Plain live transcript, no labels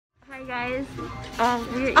Hi guys,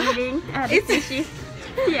 we're eating at a sushi.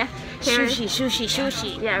 Yeah.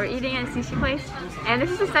 Sushi. Yeah, we're eating at a sushi place. And this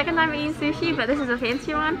is the second time we're eating sushi, but this is a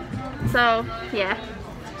fancy one. So, yeah.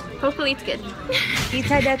 Hopefully it's good.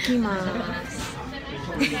 Itadakimasu.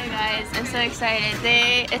 Hey guys, I'm so excited.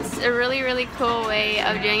 It's a really cool way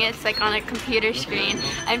of doing it. It's like on a computer screen.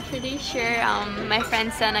 I'm pretty sure my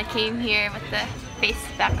friend Senna came here with the face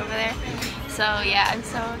back over there. So yeah, I'm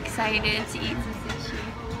so excited to eat some sushi.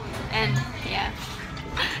 And yeah,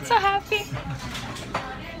 so happy.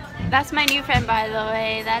 That's my new friend, by the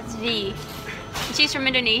way. That's V. She's from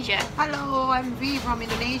Indonesia. Hello, I'm V from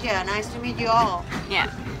Indonesia. Nice to meet you all. Yeah.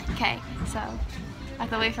 Okay, so I have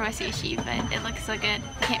to wait for my sushi, but it looks so good.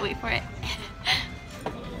 I can't wait for it.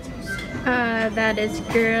 That is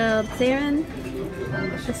grilled salmon,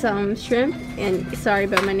 some shrimp, and sorry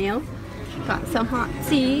about my nail. Got some hot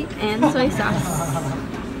tea and soy sauce.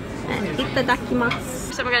 And itadakimasu.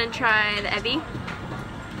 So we're gonna try the ebi.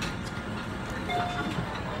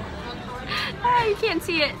 Ah, you can't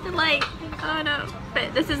see it. The light. Oh no.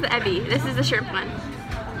 But this is the ebi. This is the shrimp one.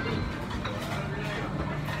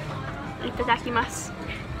 Itadakimasu.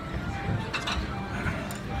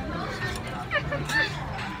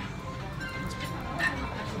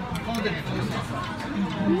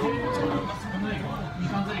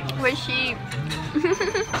 Squishy.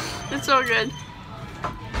 It's so good.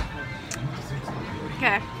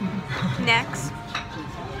 Okay. Next.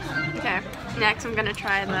 Next I'm gonna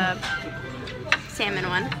try the salmon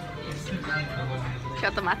one.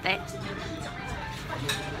 Shotomate.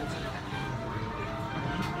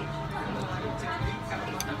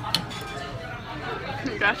 Oh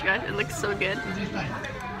my gosh guys, it looks so good.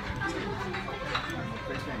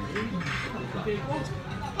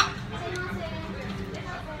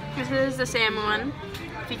 This is the salmon one,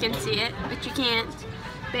 if you can see it, but you can't.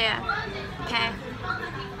 But yeah, okay.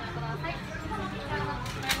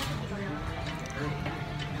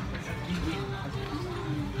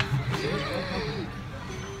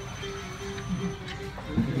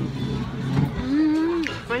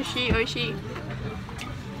 Oishi.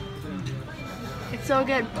 It's so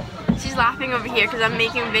good. She's laughing over here because I'm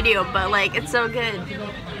making a video, but like, it's so good.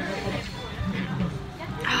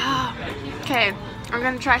 Okay, I'm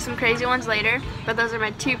gonna try some crazy ones later, but those are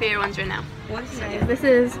my two favorite ones right now. This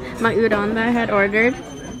is my udon that I had ordered.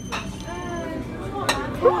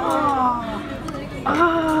 Oh,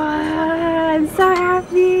 I'm so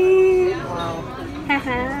happy. Wow.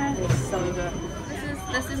 It's so good.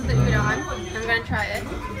 This is the udon. I'm gonna try it.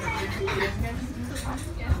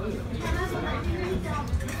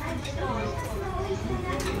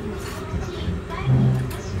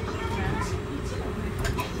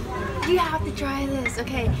 You have to try this,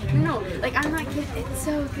 okay? No, like I'm not kidding. It's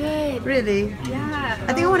so good. Really? Yeah.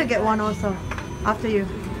 I think I want to get one also. After you.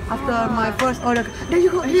 After my first order. There you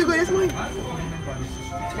go, that's mine.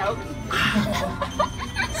 Nope.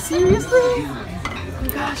 Seriously?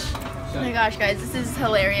 Oh my gosh guys, this is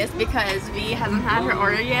hilarious because we haven't had her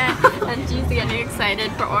order yet and she's getting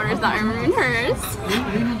excited for orders that aren't even hers.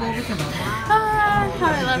 Ah,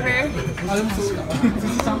 how I love her.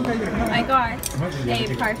 I got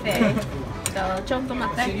a parfait. So,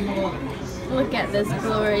 chotomate. Look at this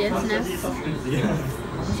gloriousness.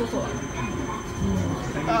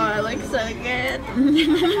 Oh, it looks so good.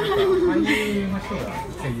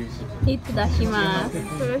 Itadakimasu.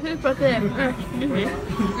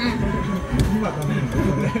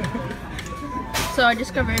 So I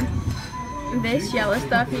discovered this yellow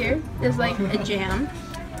stuff here is like a jam.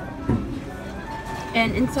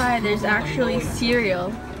 And inside there's actually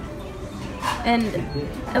cereal. And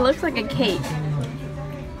it looks like a cake.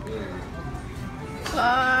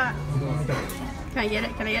 Can I get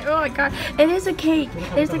it? Can I get it? Oh my god, it is a cake.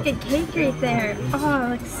 There's like a cake right there. Oh, it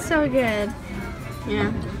looks so good.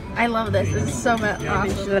 Yeah, I love this. This is so much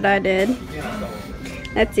awesome that I did.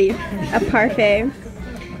 Let's see, a parfait.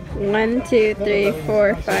 1, 2, 3,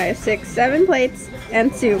 4, 5, 6, 7 plates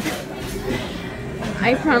and soup.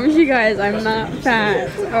 I promise you guys, I'm not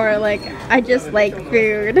fat or like I just like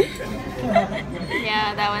food.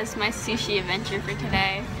 Yeah, that was my sushi adventure for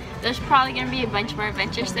today. There's probably gonna be a bunch more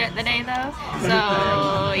adventures throughout the day though.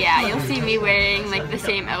 So yeah, you'll see me wearing like the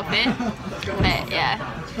same outfit. But yeah.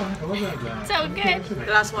 So good.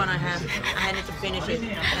 The last one I need to finish it.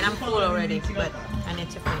 And I'm full already, but I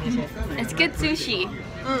need to finish it. It's good sushi.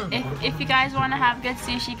 If you guys want to have good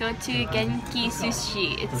sushi, go to Genki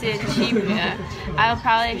Sushi. It's in Shibuya. I'll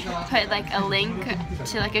probably put like a link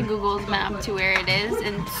to like a Google map to where it is,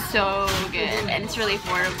 and it's so good and it's really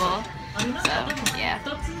affordable. So yeah.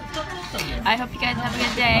 I hope you guys have a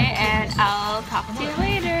good day and I'll talk to you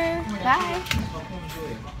later. Bye.